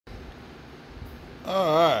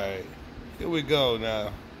Alright, here we go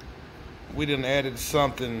now. We done added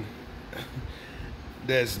something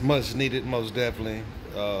that's much needed, most definitely,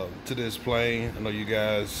 to this plane. I know you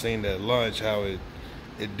guys seen that lunch, how it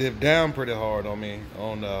dipped down pretty hard on me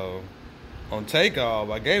on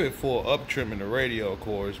takeoff. I gave it full up trim in the radio, of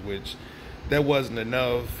course, which that wasn't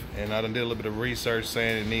enough. And I done did a little bit of research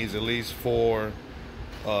saying it needs at least 4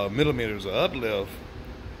 millimeters of uplift.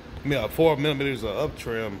 4 millimeters of up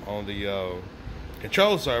trim on the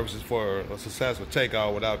control surfaces for a successful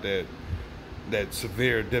takeoff without that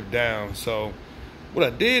severe dip down. So what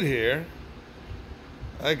I did here,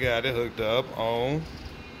 I got it hooked up on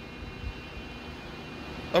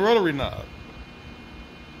a rotary knob.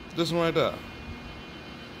 This one right there.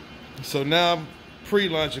 So now,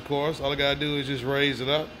 pre-launch, of course, all I gotta do is just raise it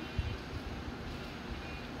up,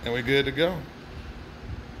 and we're good to go.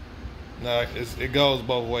 Now, it goes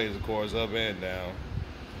both ways, of course, up and down,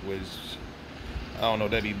 which I don't know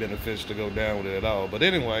if that'd be beneficial to go down with it at all. But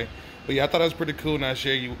anyway, yeah, I thought that was pretty cool, and I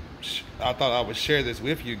thought I would share this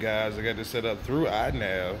with you guys. I got this set up through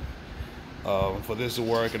Inav for this to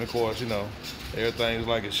work, and of course, you know, everything's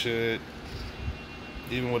like it should,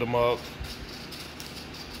 even with them up.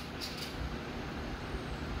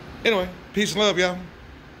 Anyway, peace and love, y'all.